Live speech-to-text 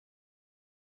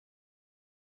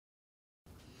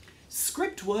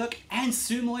Script work and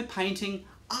sumoi painting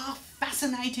are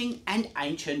fascinating and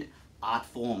ancient art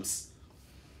forms.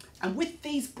 And with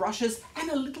these brushes and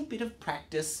a little bit of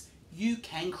practice, you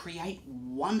can create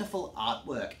wonderful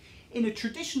artwork in a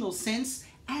traditional sense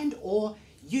and or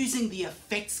using the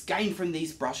effects gained from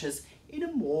these brushes in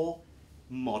a more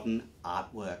modern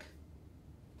artwork.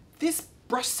 This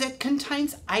brush set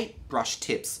contains 8 brush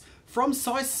tips, from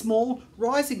size small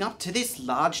rising up to this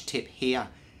large tip here.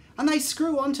 And they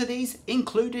screw onto these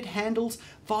included handles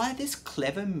via this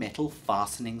clever metal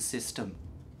fastening system.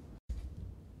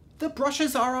 The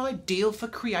brushes are ideal for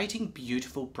creating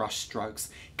beautiful brush strokes,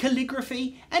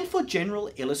 calligraphy and for general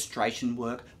illustration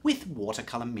work with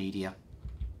watercolour media.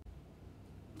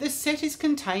 The set is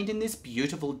contained in this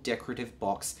beautiful decorative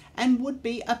box and would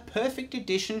be a perfect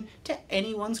addition to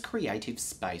anyone's creative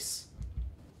space.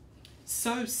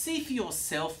 So see for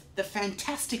yourself the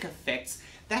fantastic effects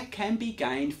that can be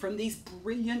gained from these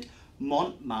brilliant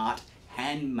Mont Marte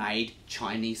handmade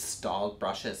Chinese style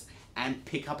brushes and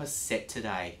pick up a set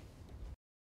today.